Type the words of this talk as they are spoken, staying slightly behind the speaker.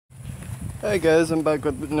Hey guys, I'm back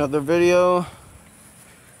with another video.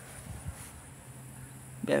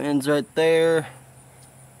 Batman's right there.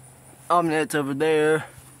 Omnet's over there.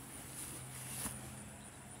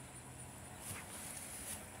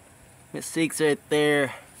 Mystique's right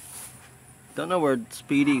there. Don't know where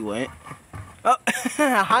Speedy went. Oh,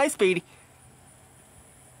 hi Speedy.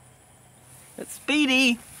 It's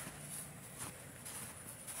Speedy.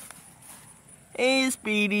 Hey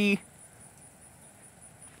Speedy.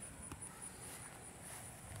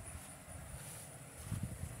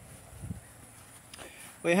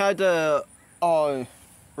 We had to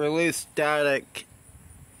release static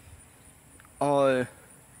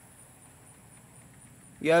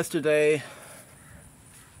yesterday.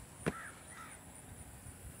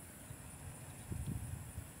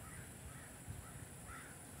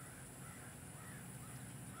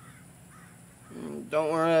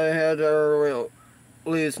 Don't worry, I had to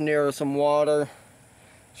release near some water.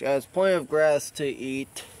 She has plenty of grass to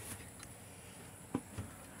eat.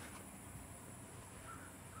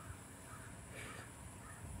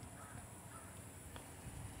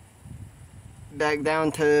 Back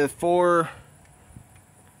down to 4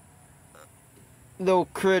 little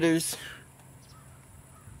critters.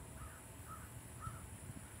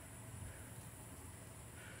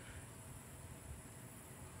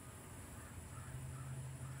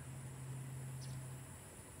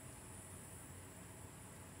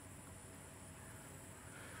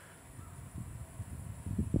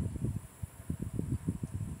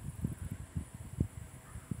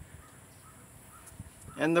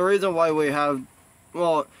 And the reason why we have,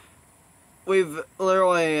 well, we've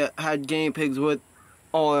literally had guinea pigs with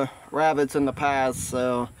rabbits in the past,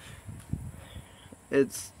 so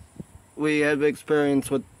we have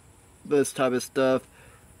experience with this type of stuff.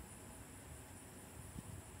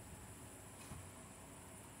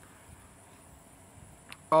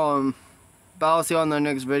 But I'll see you on the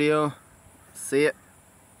next video. See ya.